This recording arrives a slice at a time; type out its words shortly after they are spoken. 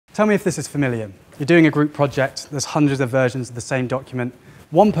Tell me if this is familiar. You're doing a group project, there's hundreds of versions of the same document.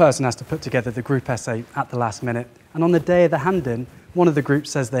 One person has to put together the group essay at the last minute, and on the day of the hand-in, one of the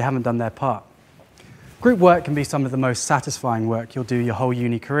groups says they haven't done their part. Group work can be some of the most satisfying work you'll do your whole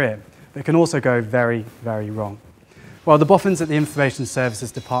uni career, but it can also go very, very wrong. Well, the boffins at the Information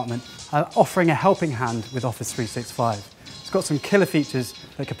Services Department are offering a helping hand with Office 365. It's got some killer features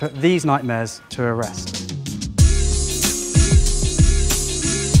that could put these nightmares to a rest.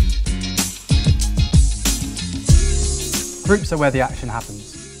 Groups are where the action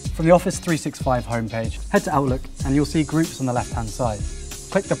happens. From the Office 365 homepage, head to Outlook and you'll see Groups on the left-hand side.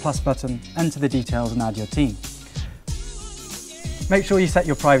 Click the plus button, enter the details and add your team. Make sure you set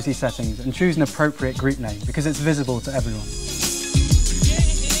your privacy settings and choose an appropriate group name because it's visible to everyone.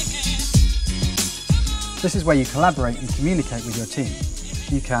 This is where you collaborate and communicate with your team.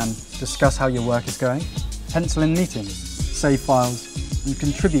 You can discuss how your work is going, pencil in meetings, save files and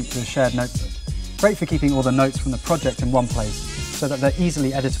contribute to a shared notebook. Great for keeping all the notes from the project in one place so that they're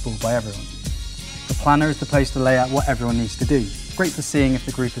easily editable by everyone. The planner is the place to lay out what everyone needs to do. Great for seeing if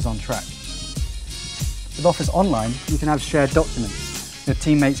the group is on track. With Office Online, you can have shared documents. Your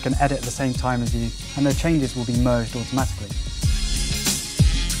teammates can edit at the same time as you, and their changes will be merged automatically.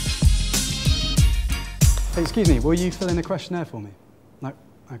 Excuse me, will you fill in a questionnaire for me? No?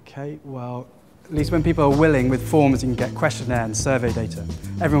 Okay, well, at least when people are willing with forms, you can get questionnaire and survey data.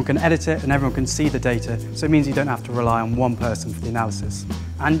 Everyone can edit it and everyone can see the data, so it means you don't have to rely on one person for the analysis.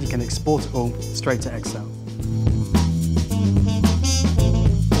 And you can export it all straight to Excel.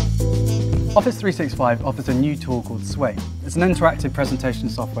 Office 365 offers a new tool called Sway. It's an interactive presentation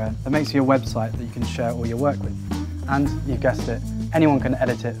software that makes you a website that you can share all your work with. And, you've guessed it, anyone can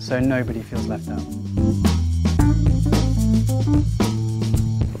edit it so nobody feels left out.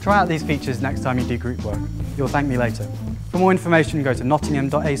 Try out these features next time you do group work. You'll thank me later. For more information, go to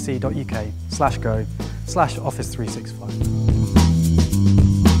nottingham.ac.uk/go/Office 365.